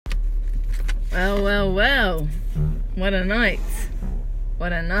Well, well, well. What a night.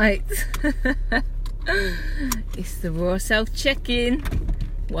 What a night. It's the Raw Self check-in.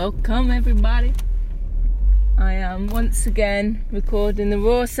 Welcome, everybody. I am once again recording the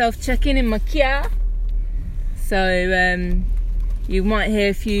Raw Self check-in in my car. So, you might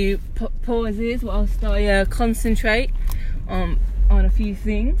hear a few pauses whilst I concentrate on a few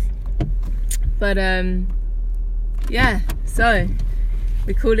things. But, yeah, so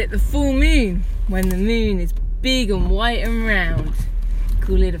we call it the full moon when the moon is big and white and round.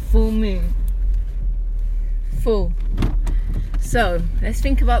 Call it a full moon. Full. So let's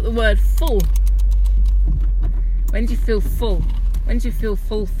think about the word full. When do you feel full? When do you feel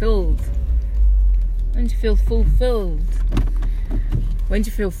fulfilled? When do you feel fulfilled? When do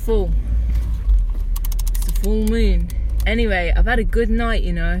you feel full? It's the full moon. Anyway, I've had a good night,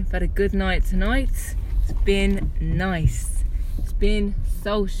 you know. I've had a good night tonight. It's been nice. It's been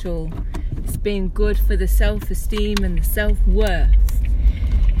social. It's been good for the self-esteem and the self-worth.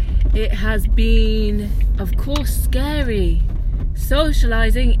 It has been, of course, scary.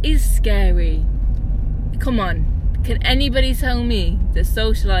 Socializing is scary. Come on, can anybody tell me that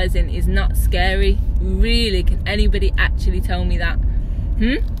socializing is not scary? Really, can anybody actually tell me that?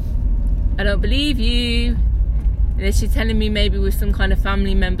 I don't believe you. Unless you're telling me maybe with some kind of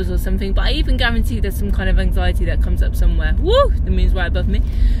family members or something, but I even guarantee there's some kind of anxiety that comes up somewhere. Woo! The moon's right above me.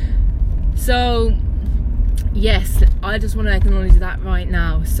 So, yes, I just want to acknowledge that right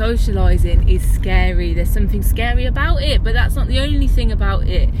now. Socialising is scary. There's something scary about it, but that's not the only thing about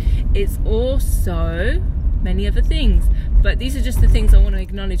it. It's also many other things. But these are just the things I want to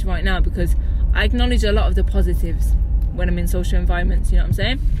acknowledge right now, because I acknowledge a lot of the positives when I'm in social environments, you know what I'm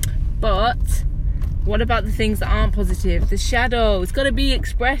saying? But what about the things that aren't positive? The shadow, it's got to be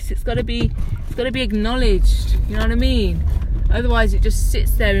expressed. It's got to be acknowledged. You know what I mean? Otherwise, it just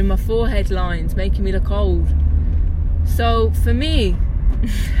sits there in my forehead lines, making me look old. So for me,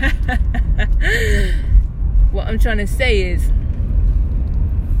 what I'm trying to say is,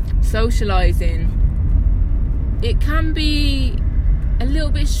 socializing, it can be a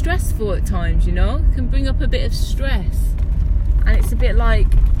little bit stressful at times. You know, it can bring up a bit of stress, and it's a bit like,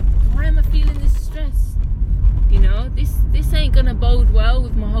 why am I feeling this stress? You know, this ain't gonna bode well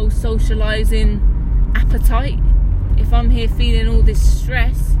with my whole socializing appetite. If I'm here feeling all this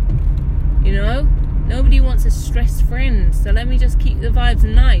stress, you know, nobody wants a stressed friend. So let me just keep the vibes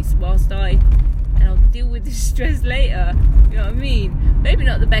nice whilst I'll deal with this stress later. You know what I mean? Maybe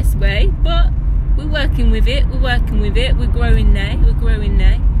not the best way, but we're working with it. We're growing there.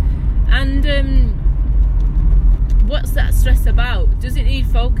 And what's that stress about? Does it need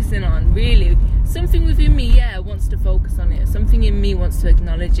focusing on? Really? Something within me, wants to focus on it. Something in me wants to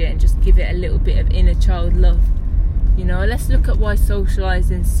acknowledge it and just give it a little bit of inner child love. You know, let's look at why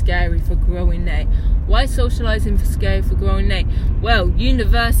socialising is scary for growing day. Why socialising is scary for growing day? Well,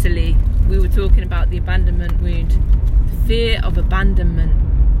 universally, we were talking about the abandonment wound. The fear of abandonment.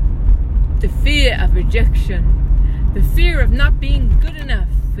 The fear of rejection. The fear of not being good enough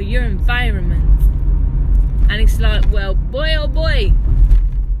for your environment. And it's like, well, boy oh boy,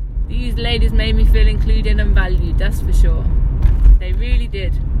 these ladies made me feel included and valued, that's for sure. They really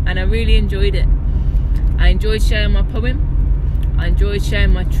did. And I really enjoyed it. I enjoyed sharing my poem. I enjoyed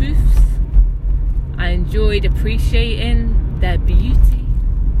sharing my truths. I enjoyed appreciating their beauty.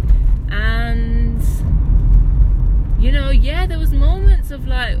 And, you know, there was moments of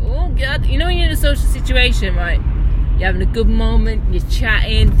like, oh God, you know when you're in a social situation, right? You're having a good moment, you're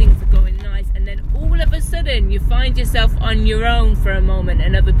chatting, things are going nice, and then all of a sudden you find yourself on your own for a moment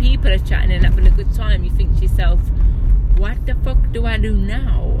and other people are chatting and having a good time. You think to yourself, what the fuck do I do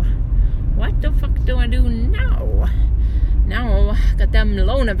now? What the fuck do I do now? Now I got them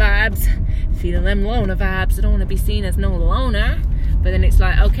loner vibes. Feeling them loner vibes. I don't want to be seen as no loner. But then it's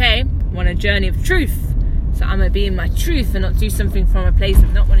like, okay, I'm on a journey of truth. So I'm going to be in my truth and not do something from a place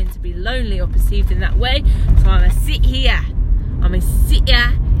of not wanting to be lonely or perceived in that way. So I'm going to sit here. I'm going to sit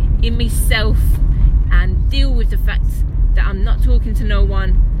here in myself and deal with the fact that I'm not talking to no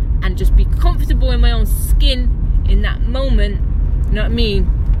one and just be comfortable in my own skin in that moment. You know what I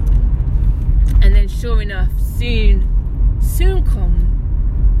mean? And then sure enough, soon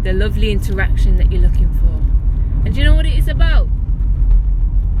come the lovely interaction that you're looking for. And do you know what it is about?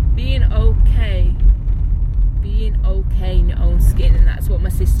 Being okay. Being okay in your own skin. And that's what my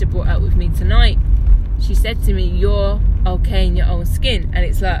sister brought out with me tonight. She said to me, you're okay in your own skin. And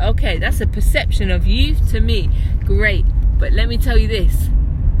it's like, okay, that's a perception of you to me. Great. But let me tell you this.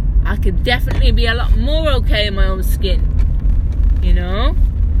 I could definitely be a lot more okay in my own skin. You know?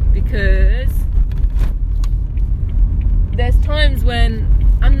 Because there's times when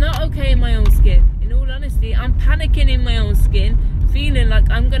I'm not okay in my own skin. In all honesty, I'm panicking in my own skin, feeling like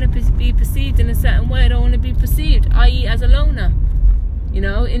I'm going to be perceived in a certain way I don't want to be perceived, i.e. as a loner. You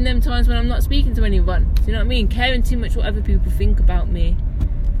know, in them times when I'm not speaking to anyone. Do you know what I mean? Caring too much what other people think about me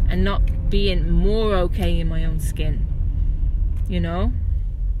and not being more okay in my own skin. You know?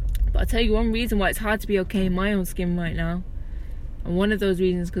 But I'll tell you one reason why it's hard to be okay in my own skin right now. And one of those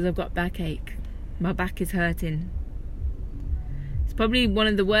reasons is because I've got backache. My back is hurting. It's probably one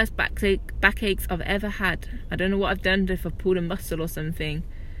of the worst backaches I've ever had. I don't know what I've done, if I've pulled a muscle or something.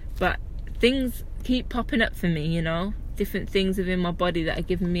 But things keep popping up for me, you know? Different things within my body that are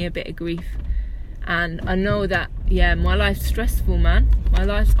giving me a bit of grief. And I know that, yeah, my life's stressful, man. My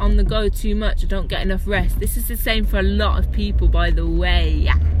life's on the go too much. I don't get enough rest. This is the same for a lot of people, by the way.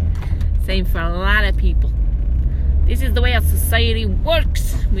 Yeah. Same for a lot of people. This is the way our society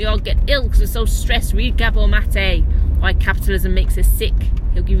works. We all get ill because we're so stressed. Read Gabor Mate, Why Capitalism Makes Us Sick.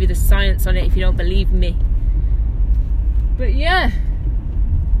 He'll give you the science on it if you don't believe me. But yeah,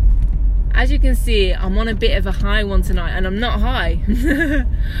 as you can see, I'm on a bit of a high one tonight, and I'm not high.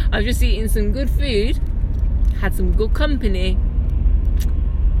 I've just eaten some good food, had some good company,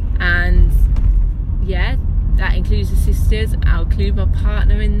 and yeah, that includes the sisters. I'll include my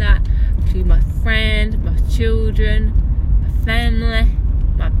partner in that, include my friend, my children, my family,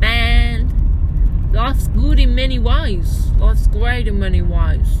 my band. Life's good in many ways. Life's great in many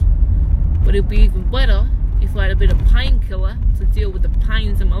ways. But it'd be even better if I had a bit of painkiller to deal with the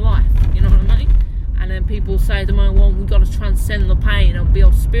pains in my life. You know what I mean? And then people say to me, well, we've got to transcend the pain and be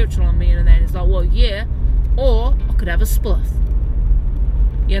all spiritual on me. And then it's like, well, yeah. Or I could have a spliff.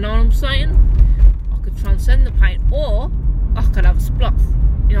 You know what I'm saying? I could transcend the pain, or I could have a spliff.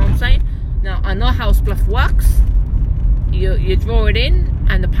 You know what I'm saying? Now, I know how a spliff works. You draw it in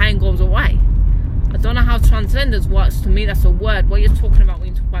and the pain goes away. I don't know how transcendence works. To me, that's a word. What are you talking about when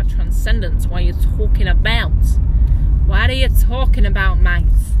you talk about transcendence? What are you talking about? What are you talking about, mate?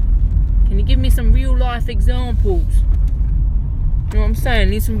 Can you give me some real life examples? You know what I'm saying?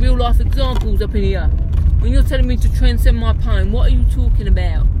 I need some real life examples up in here. When you're telling me to transcend my pain, what are you talking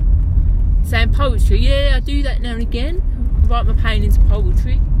about? Saying poetry? Yeah, I do that now and again. I write my pain into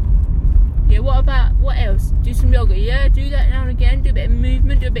poetry. Yeah, what else? Do some yoga? Yeah, do that now and again. Do a bit of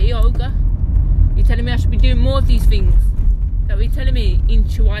movement, do a bit of yoga. You're telling me I should be doing more of these things? That you're telling me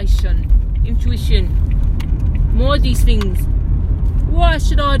intuition, more of these things. Why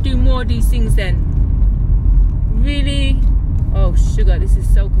should I do more of these things then? Really? Oh sugar, this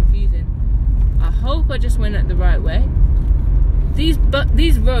is so confusing. I hope I just went at the right way. These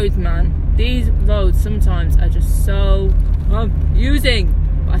roads, man, these roads sometimes are just so confusing.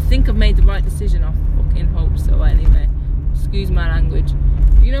 But I think I've made the right decision. I fucking hope so. Anyway, excuse my language.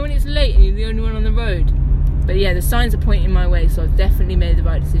 You know when it's late and you're the only one on the road? But yeah, the signs are pointing my way, so I've definitely made the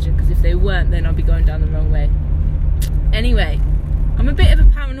right decision, because if they weren't, then I'd be going down the wrong way. Anyway, I'm a bit of a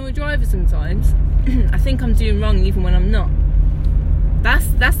paranoid driver sometimes. I think I'm doing wrong even when I'm not.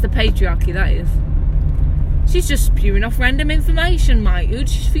 That's the patriarchy, that is. She's just spewing off random information, mate. Who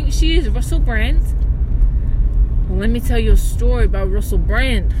do you think she is? Russell Brand? Well, let me tell you a story about Russell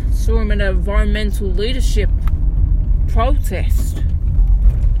Brand. Saw him at an environmental leadership protest.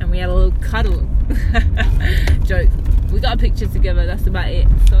 And we had a little cuddle. Joke. We got a picture together, that's about it.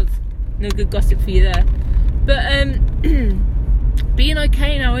 So no good gossip for you there. But being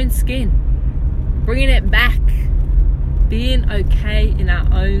okay in our own skin. Bringing it back. Being okay in our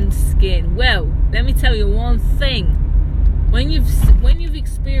own skin. Well, let me tell you one thing. When you've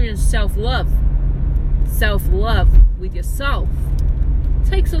experienced self-love with yourself, it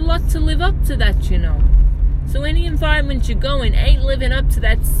takes a lot to live up to that, you know. So any environment you go in ain't living up to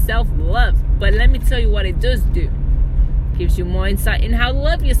that self-love. But let me tell you what it does do. It gives you more insight in how to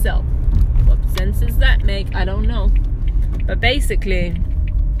love yourself. What sense does that make? I don't know. But basically,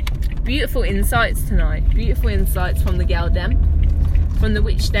 beautiful insights tonight. Beautiful insights from the gal dem. From the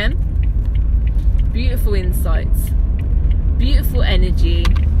witch dem. Beautiful insights. Beautiful energy.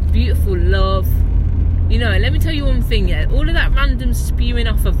 Beautiful love. You know, let me tell you one thing, yeah. All of that random spewing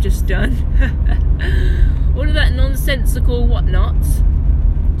off I've just done. All of that nonsensical whatnot.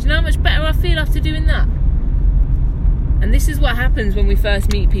 Do you know how much better I feel after doing that? And this is what happens when we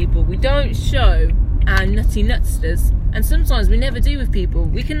first meet people. We don't show our nutty nutsters. And sometimes we never do with people.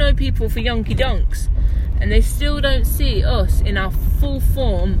 We can know people for yonky donks, and they still don't see us in our full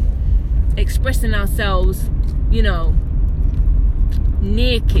form, expressing ourselves, you know,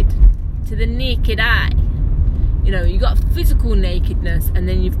 naked, to the naked eye. You know, you got physical nakedness, and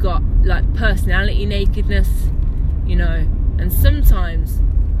then you've got like personality nakedness, you know. And sometimes,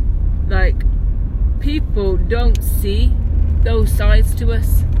 like, people don't see those sides to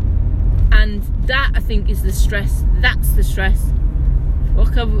us. And that, I think, is the stress. That's the stress.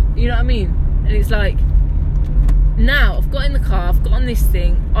 You know what I mean? And it's like, now I've got in the car, I've got on this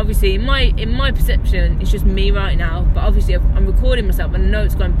thing. Obviously, in my perception, it's just me right now. But obviously, I'm recording myself, and I know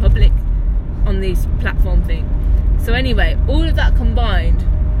it's going public on this platform thing. So anyway, all of that combined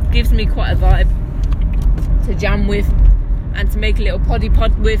gives me quite a vibe to jam with and to make a little pod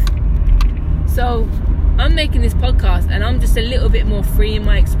with. So I'm making this podcast, and I'm just a little bit more free in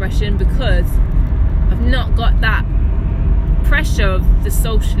my expression because I've not got that pressure of the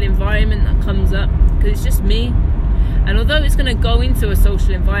social environment that comes up, because it's just me. And although it's going to go into a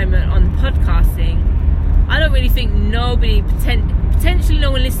social environment on podcasting, I don't really think potentially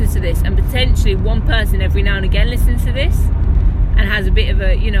no one listens to this, and potentially one person every now and again listens to this and has a bit of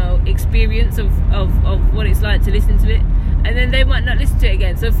a, experience of what it's like to listen to it, and then they might not listen to it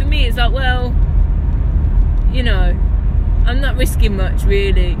again. So for me, it's like, well, I'm not risking much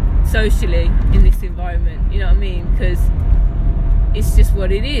really socially in this environment, you know what I mean, because it's just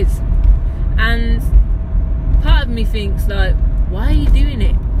what it is. And part of me thinks, like, why are you doing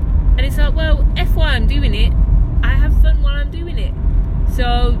it? And it's like, well, why I'm doing it, I have fun while I'm doing it.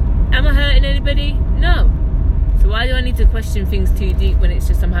 So am I hurting anybody? No. So why do I need to question things too deep when it's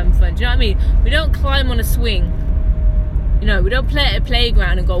just I'm having fun? Do you know what I mean? We don't climb on a swing, we don't play at a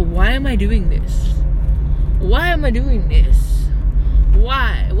playground and go, why am I doing this? Why am I doing this?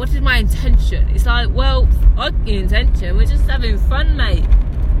 Why? What is my intention? It's like, well, fuck your intention. We're just having fun, mate.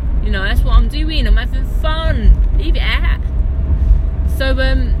 That's what I'm doing. I'm having fun. Leave it out. So,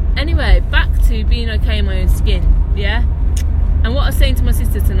 anyway, back to being okay in my own skin, yeah? And what I was saying to my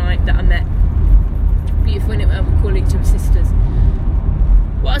sister tonight that I met, beautiful, innit? We call each other sisters.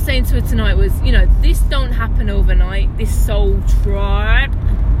 What I was saying to her tonight was, this don't happen overnight. This soul tribe,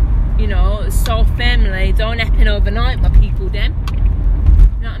 soul family don't happen overnight, my people, them.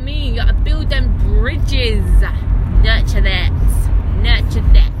 You know what I mean? You gotta build them bridges. Nurture that.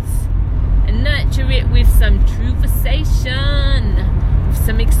 And nurture it with some true conversation, with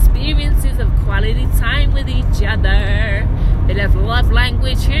some experiences of quality time with each other. Bit of love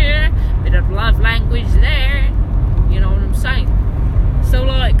language here, bit of love language there. You know what I'm saying? So,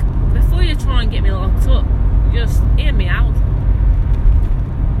 like, before you try and get me locked up, just hear me out.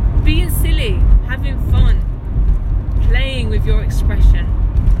 Being silly, having fun, playing with your expression.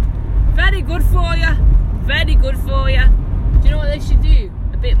 Very good for you. Very good for you. Do you know what they should do?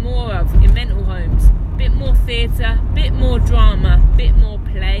 A bit more of in mental homes. A bit more theatre, a bit more drama, a bit more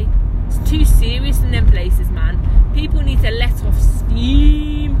play. It's too serious in them places, man. People need to let off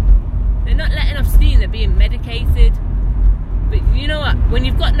steam. They're not letting off steam, they're being medicated. But you know what? When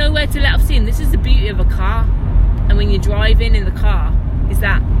you've got nowhere to let off steam, this is the beauty of a car. And when you're driving in the car, is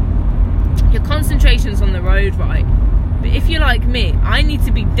that your concentration's on the road, right? But if you're like me, I need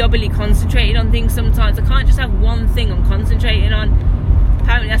to be doubly concentrated on things sometimes. I can't just have one thing I'm concentrating on.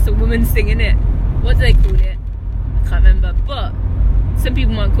 Apparently that's a woman's thing, isn't it? What do they call it? I can't remember. But some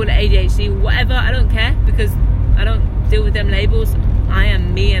people might call it ADHD, whatever. I don't care, because I don't deal with them labels. I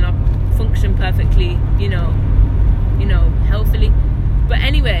am me, and I function perfectly, healthily. But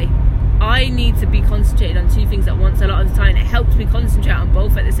anyway, I need to be concentrated on two things at once a lot of the time. It helps me concentrate on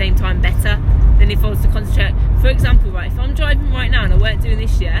both at the same time better than if I was to concentrate. For example, right, if I'm driving right now and I weren't doing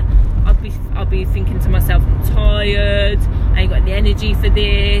this yet, I'll be thinking to myself, I'm tired, I ain't got the energy for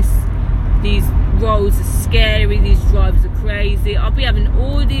this, these roads are scary, these drivers are crazy. I'll be having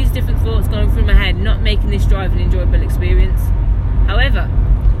all these different thoughts going through my head, not making this drive an enjoyable experience. However,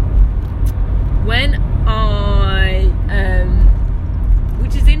 when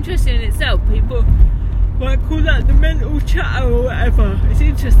which is interesting in itself, people might call that the mental chatter or whatever. It's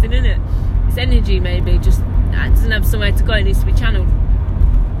interesting, isn't it? It's energy, maybe, just it doesn't have somewhere to go, it needs to be channeled.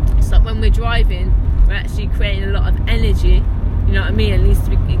 It's like when we're driving, we're actually creating a lot of energy, you know what I mean? It needs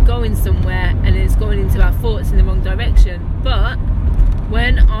to be going somewhere, and it's going into our thoughts in the wrong direction. But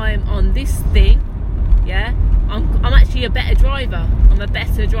when I'm on this thing, yeah, I'm actually a better driver. I'm a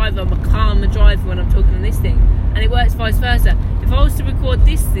better driver, I'm a calmer driver when I'm talking on this thing. And it works vice versa. If I was to record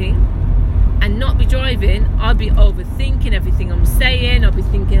this thing and not be driving, I'd be overthinking everything I'm saying. I'd be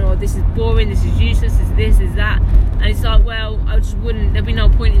thinking, oh, this is boring, this is useless, this is that. And it's like, well, there'd be no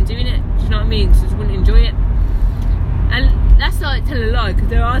point in doing it. Do you know what I mean? So I just wouldn't enjoy it. And that's like telling a lie, because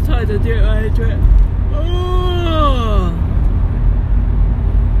there are times I do it, I enjoy it. Oh,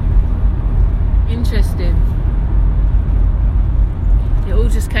 interesting. It all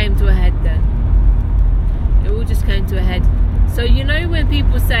just came to a head then. It all just came to a head. So when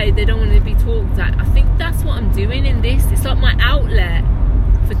people say they don't want to be talked at, I think that's what I'm doing in this. It's like my outlet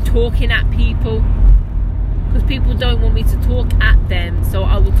for talking at people. because people don't want me to talk at them, so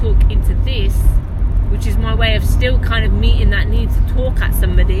I will talk into this, which is my way of still kind of meeting that need to talk at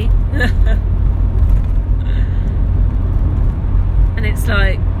somebody. And it's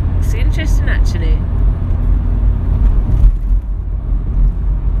like, it's interesting actually,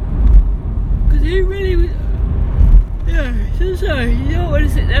 because you really, sometimes you don't want to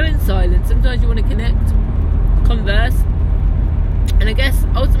sit there in silence. Sometimes you want to connect, converse, and I guess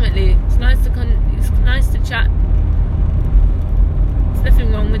ultimately it's nice to chat. There's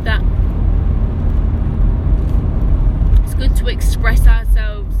nothing wrong with that. It's good to express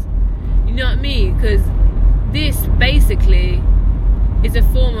ourselves, you know what I mean? Because this basically is a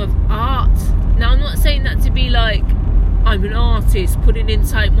form of art. Now, I'm not saying that to be like I'm an artist putting in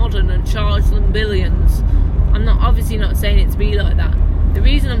Tate Modern and charge them billions. I'm obviously not saying it to be like that. The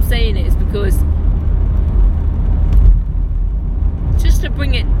reason I'm saying it is because just to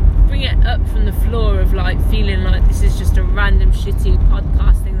bring it up from the floor of like feeling like this is just a random shitty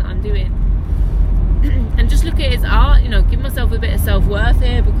podcast thing that I'm doing, and just look at it as art, you know, give myself a bit of self-worth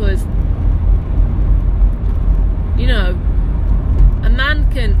here, because, you know, a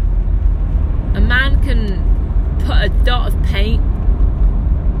man can put a dot of paint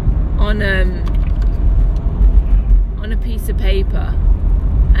on a piece of paper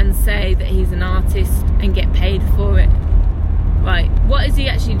and say that he's an artist and get paid for it. Right, what has he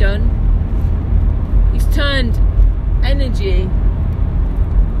actually done? He's turned energy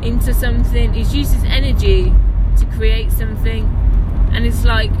into something. He's used his energy to create something, and it's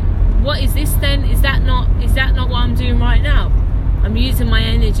like, what is this then? Is that not what I'm doing right now? I'm using my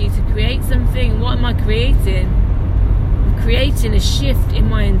energy to create something. What am I creating? I'm creating a shift in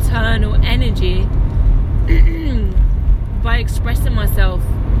my internal energy by expressing myself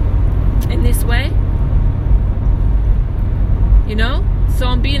in this way. You know? So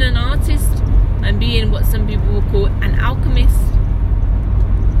I'm being an artist. I'm being what some people would call an alchemist.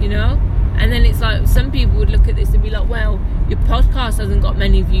 You know? And then it's like, some people would look at this and be like, well, your podcast hasn't got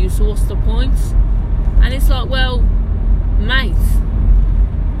many views, so what's the point? And it's like, well, mate,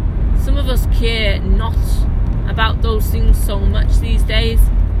 some of us care not about those things so much these days.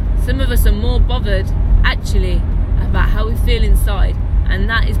 Some of us are more bothered actually about how we feel inside, and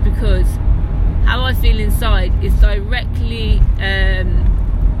that is because how I feel inside is directly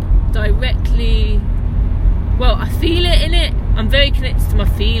well, I feel it in it. I'm very connected to my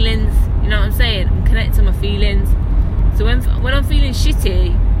feelings, you know what I'm saying? I'm connected to my feelings. So when I'm feeling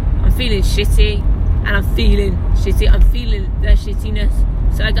shitty, I'm feeling shitty, and I'm feeling shitty. I'm feeling the shittiness,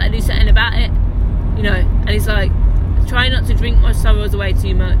 so I gotta do something about it, you know. And it's like, try not to drink my sorrows away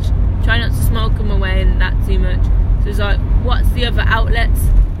too much, try not to smoke them away and that too much. So it's like, what's the other outlets?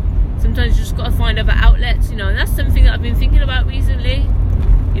 Sometimes you just gotta find other outlets, you know. And that's something that I've been thinking about recently,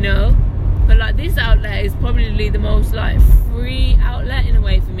 you know. But like, this outlet is probably the most like free outlet in a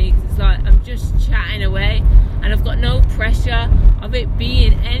way for me, because it's like I'm just chatting away and I've got no pressure of it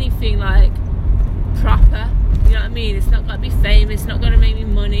being anything like proper, you know what I mean? It's not gotta be famous, it's not gonna make me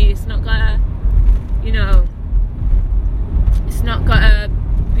money, it's not gotta, you know, it's not gotta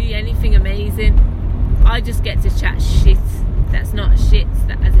be anything amazing. I just get to chat shit that's not shit,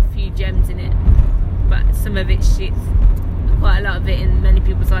 that has a few gems in it, but some of it's shit, quite a lot of it in many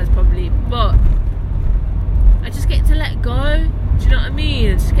people's eyes probably, but I just get to let go. Do you know what I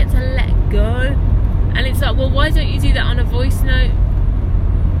mean? I just get to let go. And it's like, well, why don't you do that on a voice note?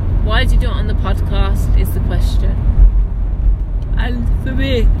 Why do you do it on the podcast is the question. And for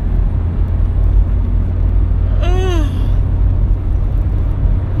me,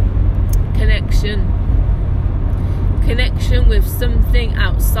 connection with something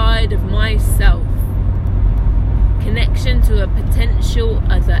outside of myself, connection to a potential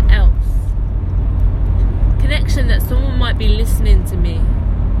other else, connection that someone might be listening to me,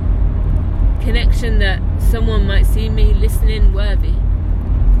 connection that someone might see me listening worthy,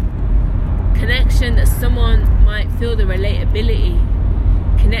 connection that someone might feel the relatability,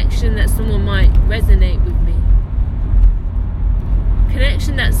 connection that someone might resonate with me,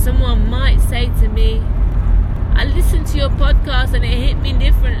 connection that someone might say to me, I listened to your podcast and it hit me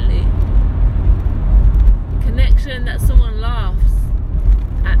differently, connection that someone laughs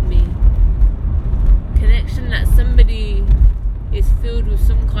at me, connection that somebody is filled with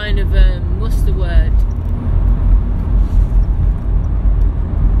some kind of what's the word,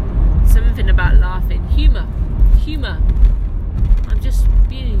 something about laughing, humor. I'm just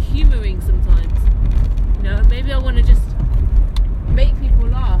being humouring sometimes, you know. Maybe I want to just make people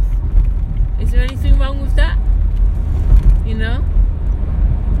laugh. Is there anything wrong with that? You know,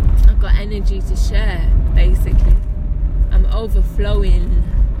 I've got energy to share, basically. I'm overflowing.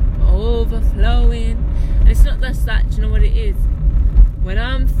 And it's not just that, do you know what it is? When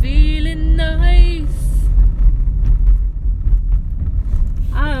I'm feeling nice,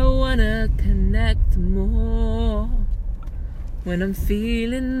 I wanna connect more. When I'm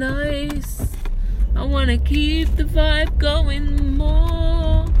feeling nice, I wanna keep the vibe going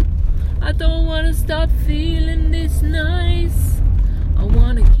more. I don't wanna stop feeling this nice. I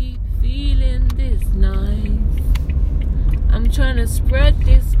wanna keep feeling this nice. I'm trying to spread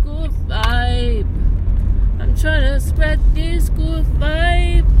this good vibe. I'm trying to spread this good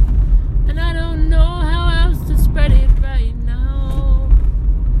vibe. And I don't know how else to spread it right now.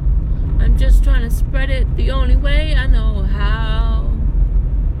 I'm just trying to spread it the only way I know how.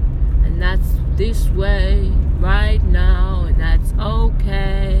 And that's this way right now. And that's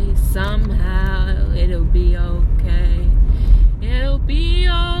okay. Somehow it'll be okay. It'll be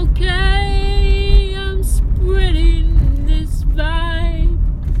okay. I'm spreading this vibe.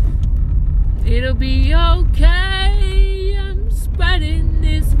 It'll be okay. I'm spreading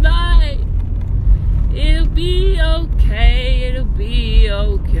this vibe. It'll be okay. It'll be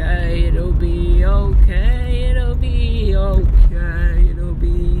okay. It'll be okay. It'll be okay. It'll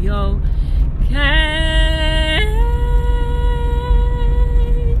be okay.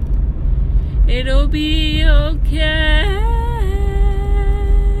 It'll be okay.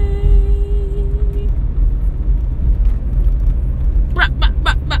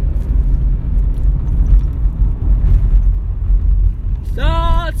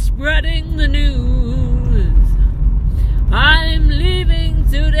 Start spreading the news. I'm leaving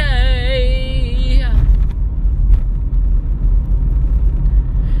today.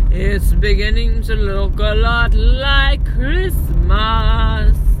 It's beginning to look a lot like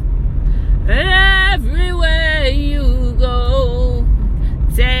Christmas. Everywhere you go,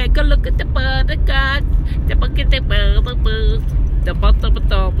 take a look at the buttercup.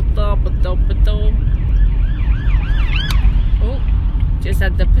 Oh, just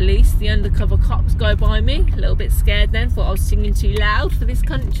had the police, the undercover cops go by me. A little bit scared then, thought I was singing too loud for this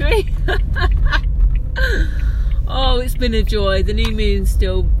country. Oh, it's been a joy. The new moon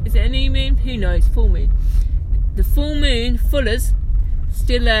still, is it a new moon? Who knows, full moon. The full moon, fullers,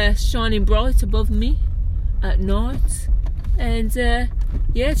 still shining bright above me at night. And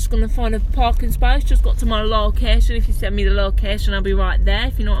yeah, just gonna find a parking space. Just got to my location. If you send me the location, I'll be right there,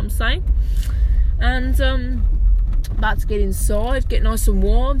 if you know what I'm saying. And about to get inside, get nice and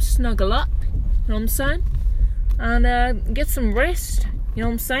warm, snuggle up, you know what I'm saying, and get some rest, you know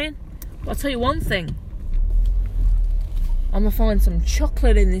what I'm saying. But I'll tell you one thing, I'm gonna find some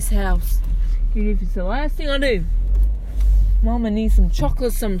chocolate in this house. Even if it's the last thing I do, Mama needs some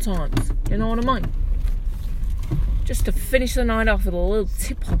chocolate sometimes, you know what I mean, just to finish the night off with a little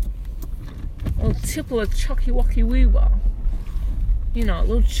tipple of chocky wocky woo bar, you know, a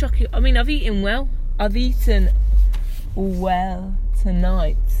little chocky. I mean, I've eaten well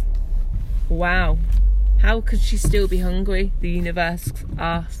tonight. Wow, how could she still be hungry, the universe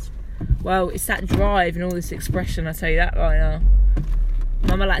asks. Well, it's that drive and all this expression, I tell you that right now.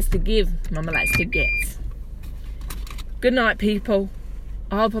 Mama likes to give, Mama likes to get. Good night, people.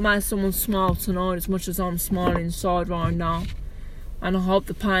 I hope I made someone smile tonight as much as I'm smiling inside right now. And I hope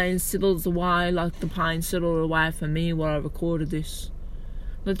the pain settles away like the pain settled away for me while I recorded this.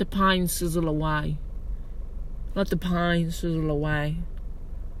 Let the pain sizzle away. Let the pain sizzle away.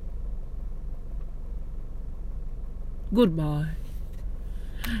 Goodbye.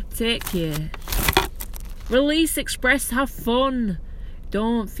 Take care. Release, express, have fun.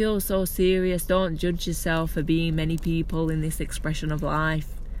 Don't feel so serious. Don't judge yourself for being many people in this expression of life.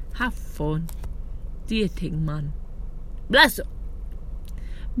 Have fun. Do your thing, man. Bless up.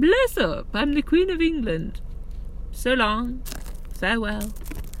 Bless up. I'm the Queen of England. So long. Farewell.